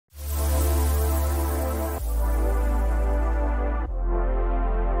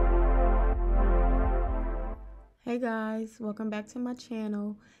Hey guys, welcome back to my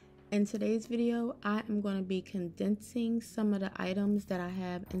channel. In today's video, I am going to be condensing some of the items that I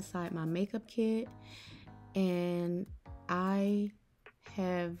have inside my makeup kit. And I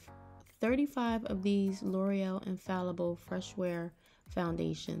have 35 of these L'Oreal Infallible Fresh Wear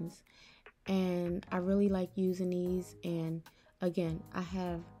foundations. And I really like using these. And again, I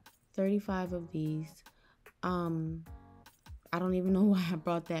have 35 of these. I don't even know why I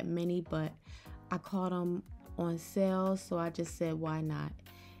brought that many, but I caught them on sale, so I just said why not.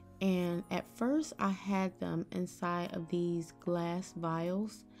 And at first I had them inside of these glass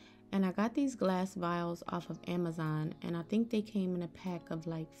vials, and I got these glass vials off of Amazon, and I think they came in a pack of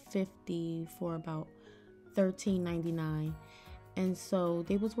like 50 for about $13.99. And so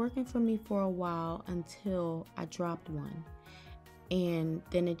they was working for me for a while until I dropped one, and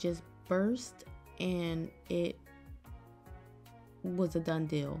then it just burst and it was a done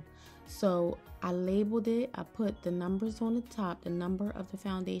deal. So I labeled it, I put the numbers on the top, the number of the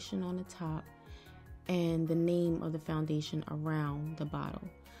foundation on the top, and the name of the foundation around the bottle.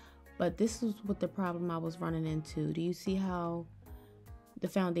 But this is what the problem I was running into. Do you see how the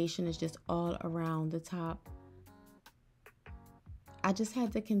foundation is just all around the top? I just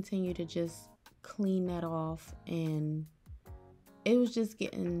had to continue to just clean that off, and it was just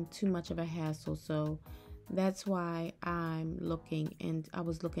getting too much of a hassle. So that's why I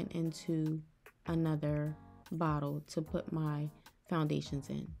was looking into another bottle to put my foundations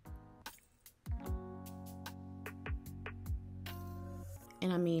in.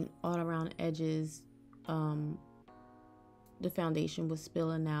 And I mean, all around edges, the foundation was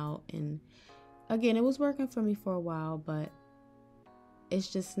spilling out. And again, it was working for me for a while, but it's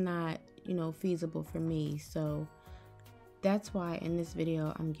just not, feasible for me. So that's why in this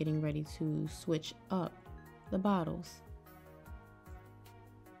video, I'm getting ready to switch up the bottles.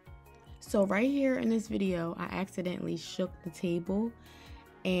 So right here in this video, I accidentally shook the table,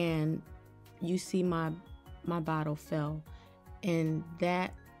 and you see my bottle fell. And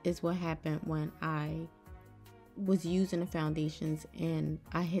that is what happened when I was using the foundations, and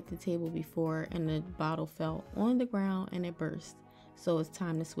I hit the table before, and the bottle fell on the ground and it burst. So it's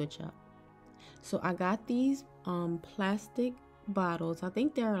time to switch up. So I got these plastic bottles. I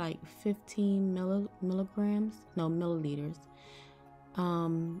think they're like 15 milliliters.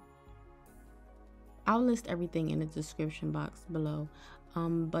 I'll list everything in the description box below.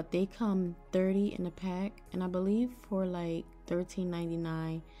 But they come 30 in a pack, and I believe for like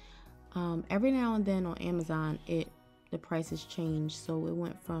 $13.99. Every now and then on Amazon the prices change, so it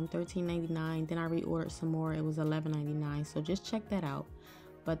went from $13.99, then I reordered some more, it was $11.99. So just check that out.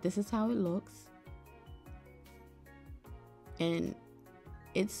 But this is how it looks, and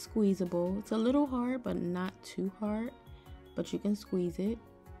it's squeezable. It's a little hard, but not too hard, but you can squeeze it.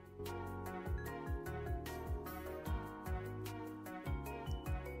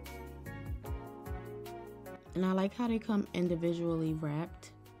 And I like how they come individually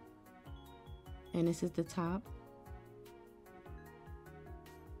wrapped. And this is the top.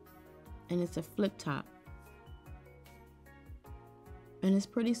 And it's a flip top. And it's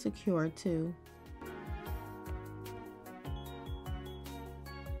pretty secure too.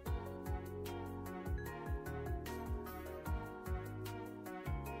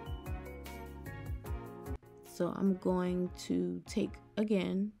 So I'm going to take,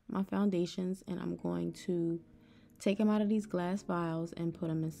 again, my foundations, and I'm going to take them out of these glass vials and put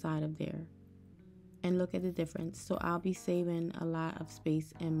them inside of there. And look at the difference. So I'll be saving a lot of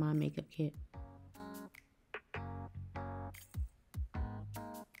space in my makeup kit.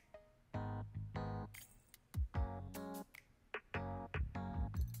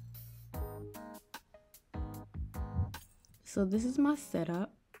 So this is my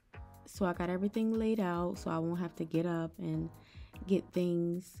setup. So I got everything laid out so I won't have to get up and get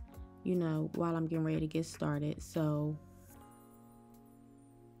things, while I'm getting ready to get started. So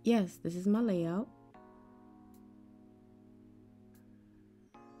yes, this is my layout.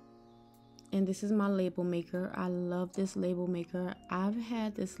 And this is my label maker. I love this label maker. I've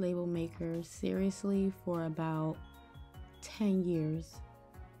had this label maker seriously for about 10 years,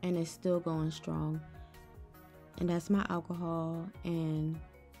 and it's still going strong. And that's my alcohol, and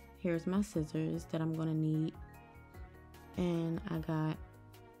here's my scissors that I'm gonna need. And I got,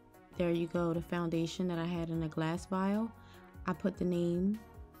 there you go, the foundation that I had in a glass vial. I put the name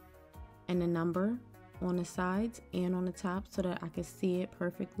and the number on the sides and on the top so that I could see it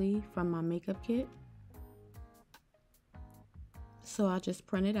perfectly from my makeup kit. So I just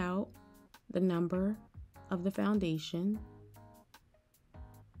printed out the number of the foundation,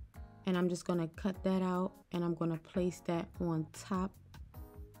 and I'm just gonna cut that out, and I'm gonna place that on top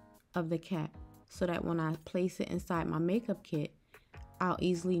of the cap. so that when I place it inside my makeup kit, I'll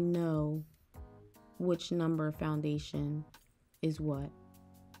easily know which number of foundation is what.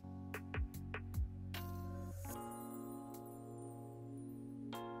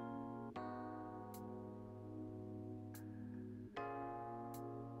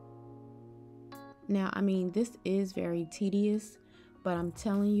 Now, I mean, this is very tedious, but I'm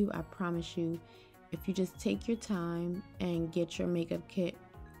telling you, I promise you, if you just take your time and get your makeup kit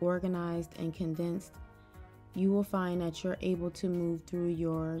organized and condensed, you will find that you're able to move through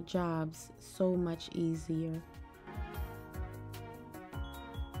your jobs so much easier.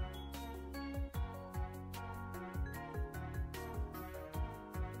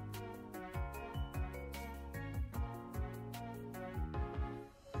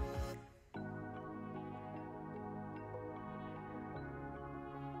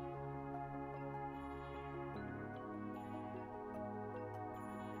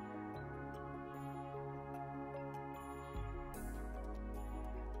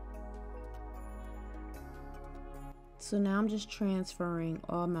 So now I'm just transferring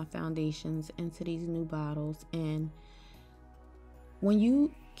all my foundations into these new bottles, and when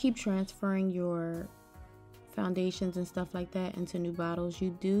you keep transferring your foundations and stuff like that into new bottles,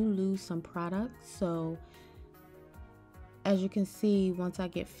 you do lose some product. So as you can see, once I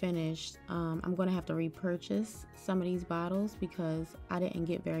get finished, I'm going to have to repurchase some of these bottles because I didn't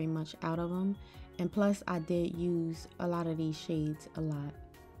get very much out of them, and plus I did use a lot of these shades a lot.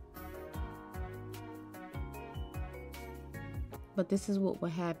 But this is what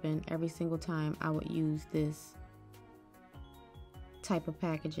would happen every single time I would use this type of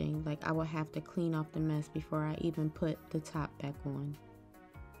packaging. Like, I would have to clean off the mess before I even put the top back on.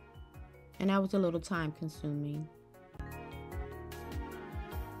 And that was a little time consuming.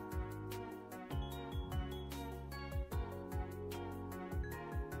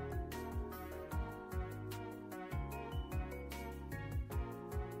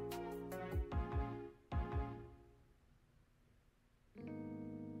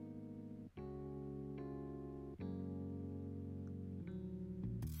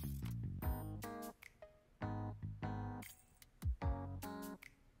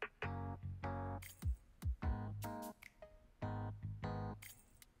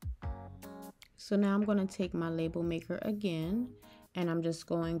 So now I'm going to take my label maker again, and I'm just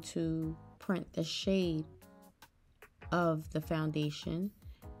going to print the shade of the foundation,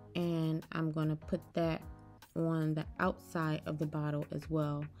 and I'm going to put that on the outside of the bottle as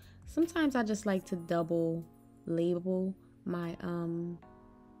well. Sometimes I just like to double label my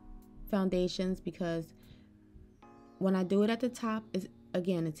foundations, because when I do it at the top, it's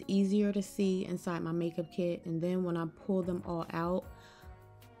easier to see inside my makeup kit, and then when I pull them all out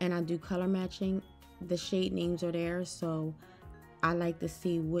and I do color matching, the shade names are there, so I like to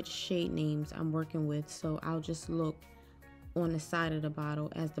see which shade names I'm working with. So I'll just look on the side of the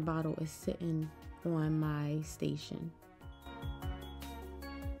bottle as the bottle is sitting on my station.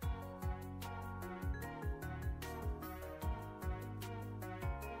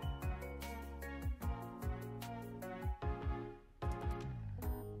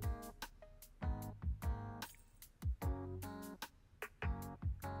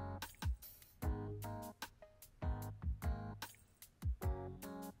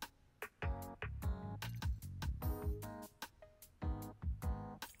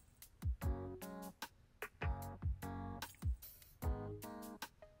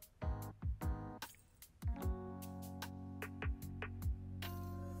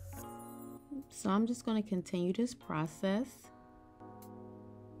 So I'm just going to continue this process.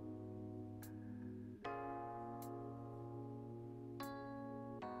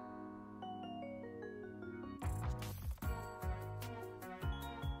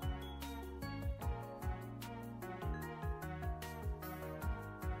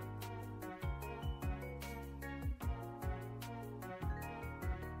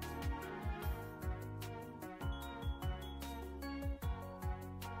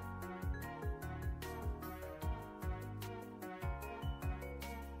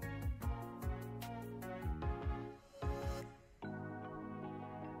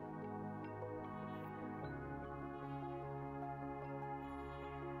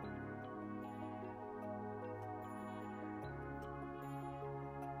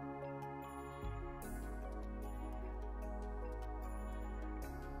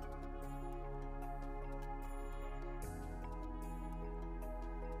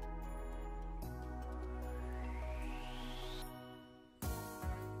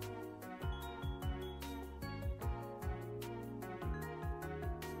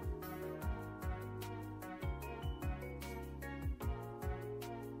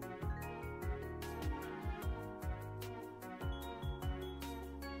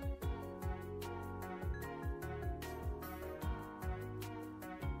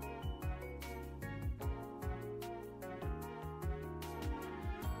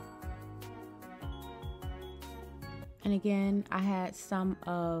 And again, I had some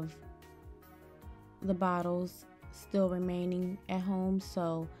of the bottles still remaining at home,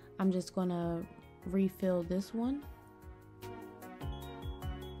 so I'm just gonna refill this one.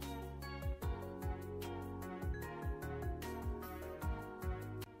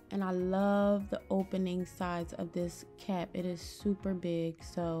 And I love the opening sides of this cap. It is super big,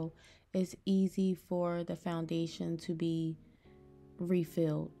 so it's easy for the foundation to be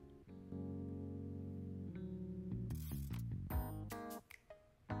refilled.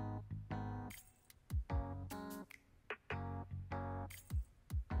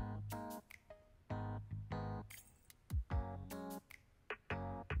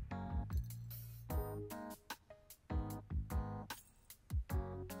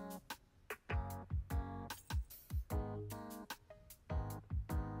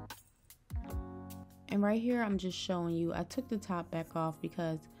 And right here, I'm just showing you, I took the top back off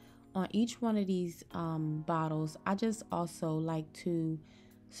because on each one of these bottles, I just also like to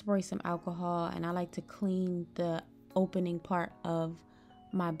spray some alcohol, and I like to clean the opening part of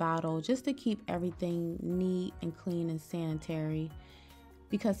my bottle just to keep everything neat and clean and sanitary.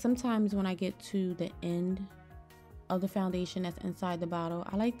 Because sometimes when I get to the end of the foundation that's inside the bottle,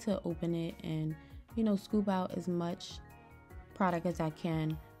 I like to open it and, you know, scoop out as much product as I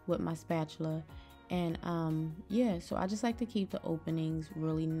can with my spatula. And yeah, so I just like to keep the openings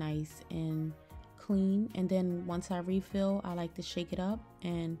really nice and clean. And then once I refill, I like to shake it up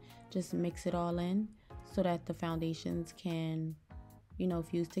and just mix it all in so that the foundations can, you know,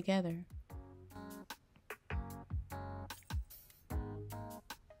 fuse together.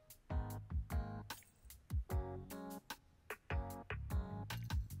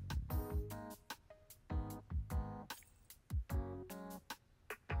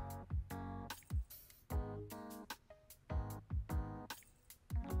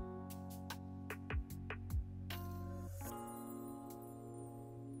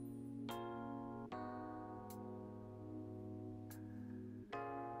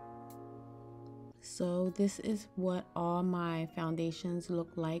 So this is what all my foundations look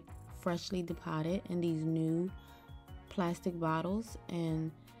like freshly depotted in these new plastic bottles.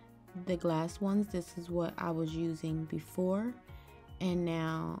 And the glass ones, this is what I was using before. And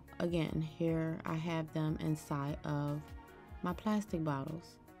now again, here I have them inside of my plastic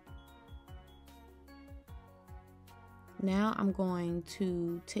bottles. Now I'm going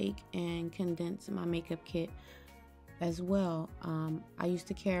to take and condense my makeup kit as well. I used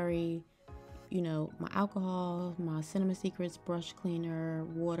to carry, you know, my alcohol, my Cinema Secrets brush cleaner,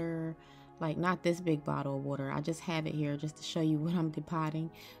 water, like not this big bottle of water. I just have it here just to show you what I'm depotting.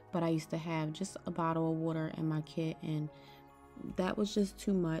 But I used to have just a bottle of water in my kit, and that was just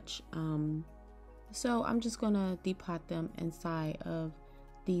too much. So I'm just gonna depot them inside of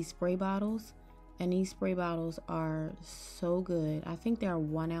these spray bottles. And these spray bottles are so good. I think they're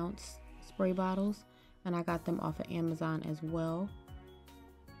 1 ounce spray bottles, and I got them off of Amazon as well.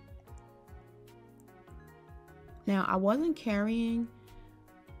 Now, I wasn't carrying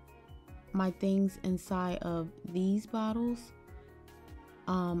my things inside of these bottles.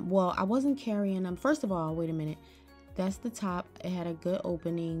 Well, I wasn't carrying them. First of all, wait a minute. That's the top. It had a good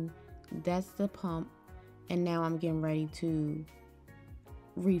opening. That's the pump. And now I'm getting ready to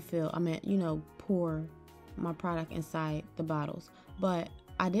refill. I mean, you know, pour my product inside the bottles. But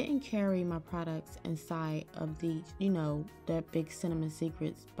I didn't carry my products inside of the, you know, that big Cinema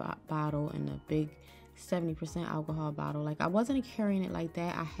Secrets bottle and the big 70% alcohol bottle. Like, I wasn't carrying it like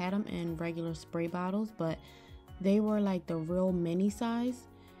that. I had them in regular spray bottles, but they were like the real mini size,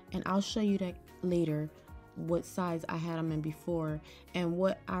 and I'll show you that later what size I had them in before. And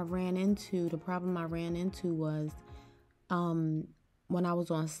what I ran into, the problem I ran into was when I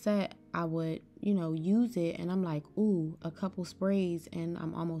was on set, I would, you know, use it, and I'm like, ooh, a couple sprays and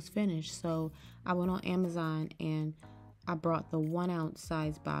I'm almost finished. So I went on Amazon and I brought the 1 ounce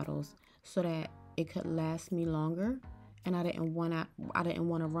size bottles so that it could last me longer, and I didn't want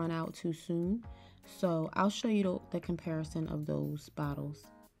to run out too soon. So I'll show you the comparison of those bottles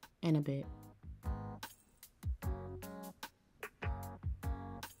in a bit.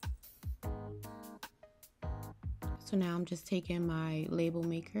 So now I'm just taking my label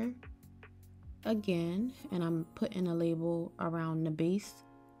maker again, and I'm putting a label around the base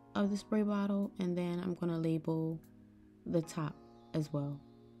of the spray bottle, and then I'm going to label the top as well.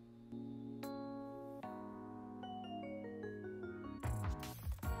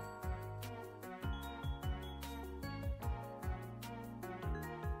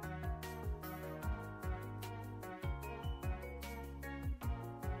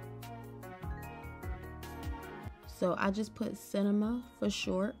 So I just put Cinema for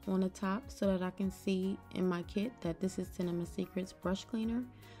short on the top so that I can see in my kit that this is Cinema Secrets brush cleaner.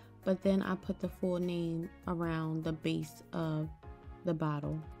 But then I put the full name around the base of the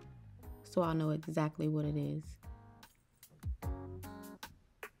bottle so I'll know exactly what it is.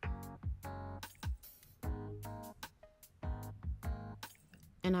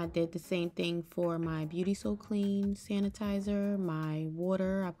 And I did the same thing for my Beauty So Clean sanitizer, my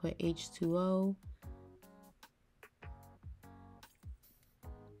water, I put H2O.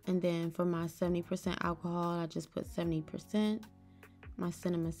 And then for my 70% alcohol, I just put 70%. My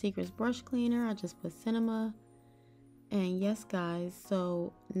Cinema Secrets brush cleaner, I just put Cinema. And yes guys,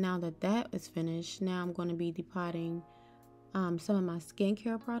 so now that that is finished, now I'm going to be depotting some of my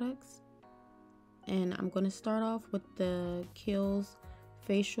skincare products. And I'm going to start off with the Kiehl's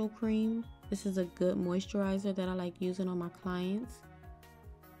facial cream. This is a good moisturizer that I like using on my clients.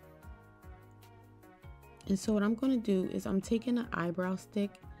 And so what I'm going to do is I'm taking an eyebrow stick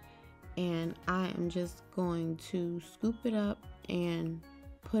and I am just going to scoop it up and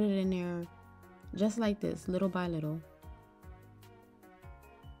put it in there just like this, little by little.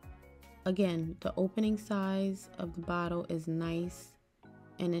 Again, the opening size of the bottle is nice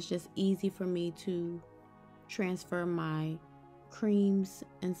and it's just easy for me to transfer my creams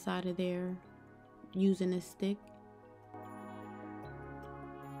inside of there using a stick.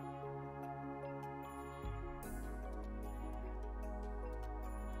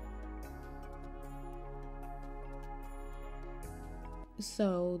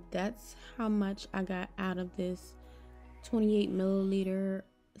 So that's how much I got out of this 28 milliliter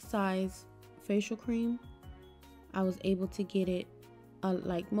size facial cream. I was able to get it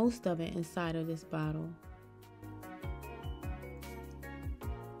like most of it inside of this bottle.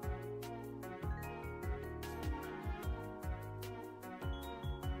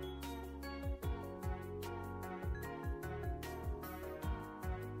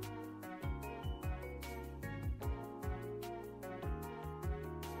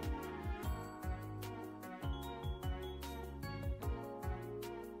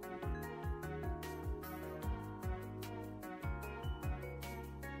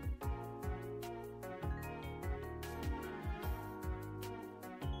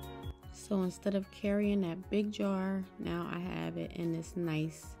 So instead of carrying that big jar, now I have it in this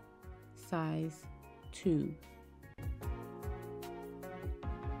nice size tube.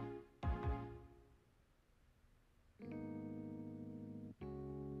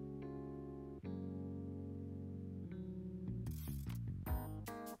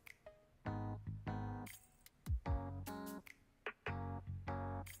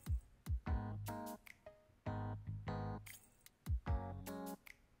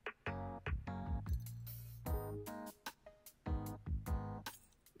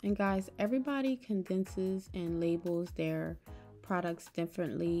 And guys, everybody condenses and labels their products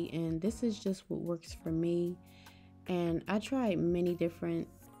differently, and this is just what works for me. And I tried many different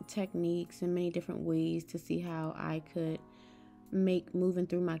techniques and many different ways to see how I could make moving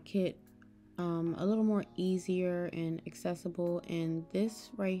through my kit a little more easier and accessible, and this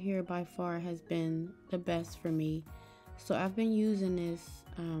right here by far has been the best for me. So I've been using this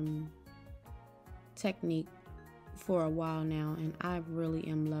technique for a while now and I really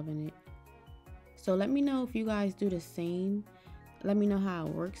am loving it. So let me know if you guys do the same. Let me know how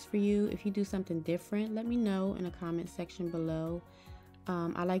it works for you. If you do something different, let me know in the comment section below.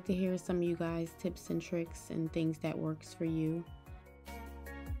 I like to hear some of you guys tips and tricks and things that works for you.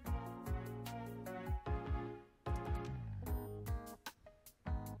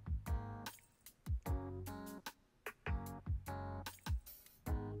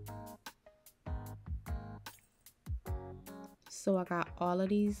 So I got all of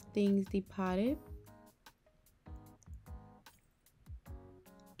these things depotted.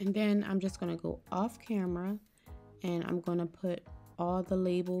 And then I'm just going to go off camera and I'm going to put all the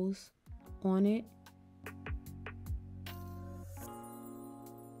labels on it.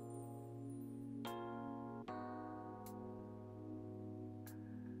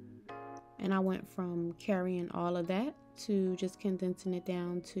 And I went from carrying all of that to just condensing it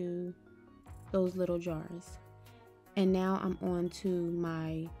down to those little jars. And now I'm on to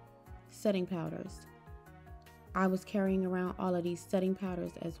my setting powders. I was carrying around all of these setting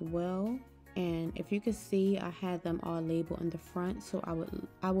powders as well. And if you could see, I had them all labeled in the front. So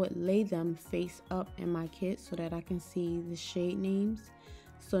I would lay them face up in my kit so that I can see the shade names.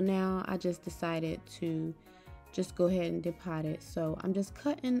 So now I just decided to just go ahead and depot it. So I'm just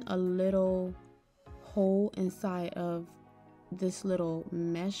cutting a little hole inside of this little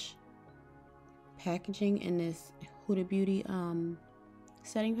mesh packaging in this Huda Beauty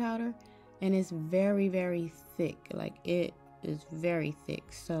setting powder, and it's very, very thick. Like, it is very thick.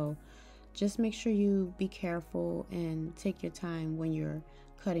 So just make sure you be careful and take your time when you're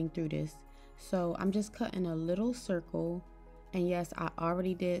cutting through this. So I'm just cutting a little circle, and yes, I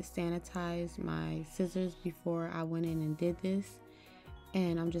already did sanitize my scissors before I went in and did this,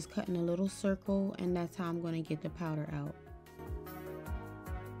 and I'm just cutting a little circle, and that's how I'm going to get the powder out.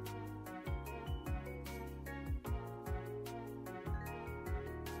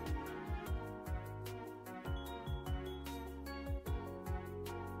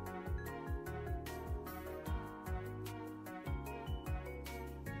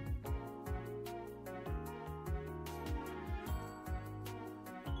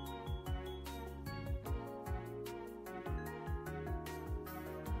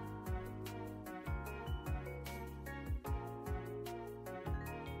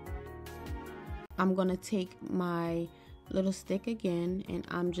 I'm going to take my little stick again, and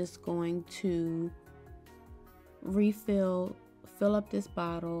I'm just going to fill up this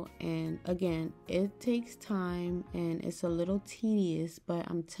bottle. And again, it takes time and it's a little tedious, but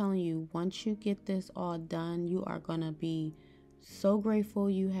I'm telling you, once you get this all done, you are going to be so grateful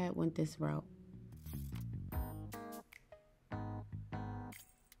you went this route.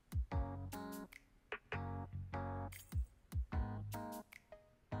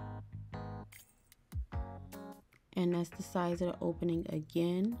 And that's the size of the opening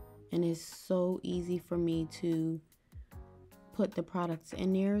again, and it's so easy for me to put the products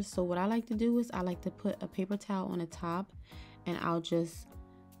in there. So what I like to do is I like to put a paper towel on the top, and I'll just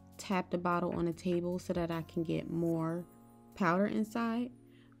tap the bottle on the table so that I can get more powder inside.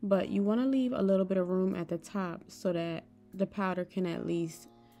 But you want to leave a little bit of room at the top so that the powder can at least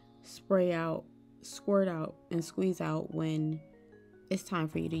spray out, squirt out, and squeeze out when it's time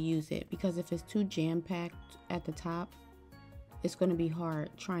for you to use it. Because if it's too jam-packed at the top, it's going to be hard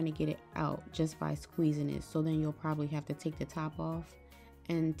trying to get it out just by squeezing it. So then you'll probably have to take the top off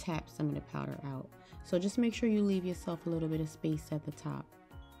and tap some of the powder out. So just make sure you leave yourself a little bit of space at the top.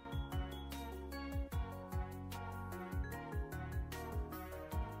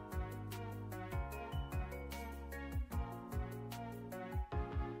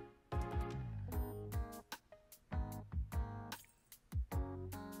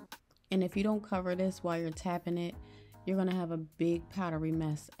 And if you don't cover this while you're tapping it, you're going to have a big powdery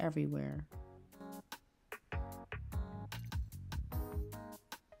mess everywhere.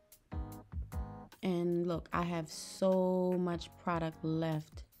 And look, I have so much product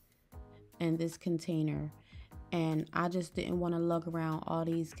left in this container, and I just didn't want to lug around all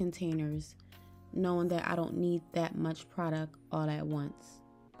these containers knowing that I don't need that much product all at once.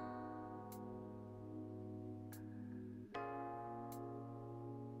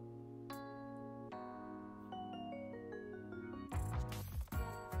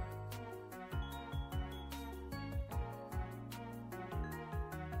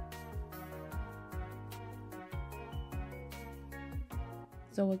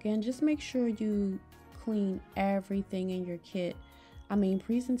 So again, just make sure you clean everything in your kit. I mean,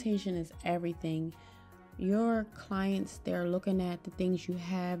 presentation is everything. Your clients, they're looking at the things you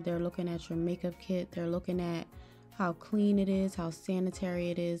have. They're looking at your makeup kit. They're looking at how clean it is, how sanitary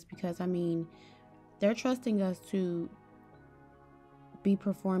it is, because I mean, they're trusting us to be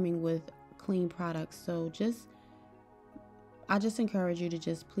performing with clean products. So I just encourage you to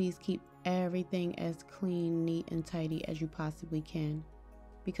just please keep everything as clean, neat, and tidy as you possibly can,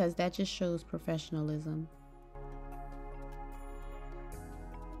 because that just shows professionalism.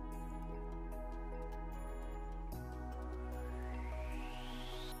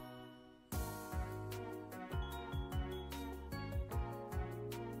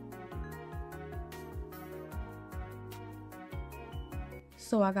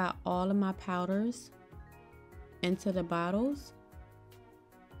 So I got all of my powders into the bottles,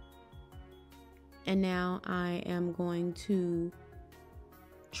 and now I am going to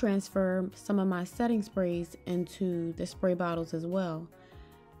transfer some of my setting sprays into the spray bottles as well.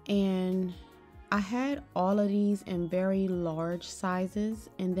 And I had all of these in very large sizes,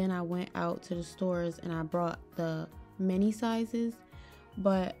 and then I went out to the stores and I brought the mini sizes,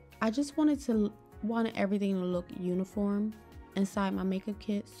 but I just wanted everything to look uniform inside my makeup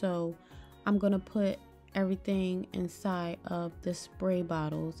kit. So I'm gonna put everything inside of the spray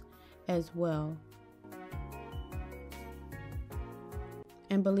bottles as well.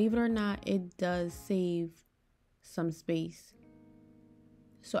 And believe it or not, it does save some space.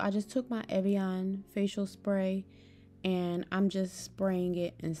 So I just took my Evian facial spray and I'm just spraying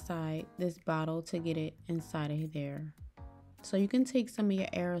it inside this bottle to get it inside of there. So you can take some of your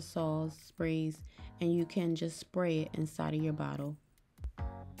aerosol sprays and you can just spray it inside of your bottle.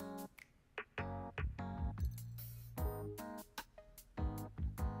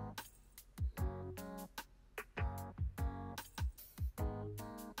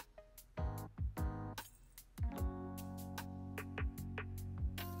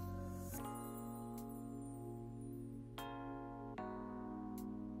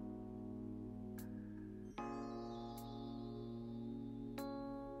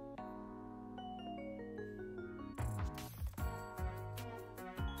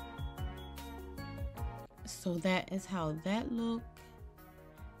 So that is how that looked.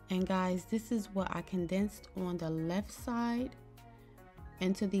 And guys, this is what I condensed on the left side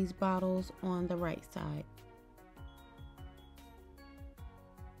into these bottles on the right side.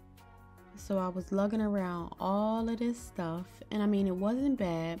 So I was lugging around all of this stuff, and I mean, it wasn't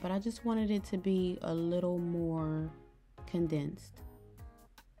bad, but I just wanted it to be a little more condensed.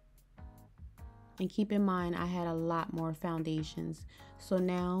 And keep in mind, I had a lot more foundations. So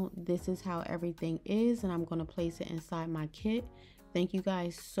now this is how everything is, and I'm going to place it inside my kit. Thank you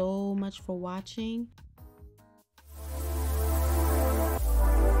guys so much for watching.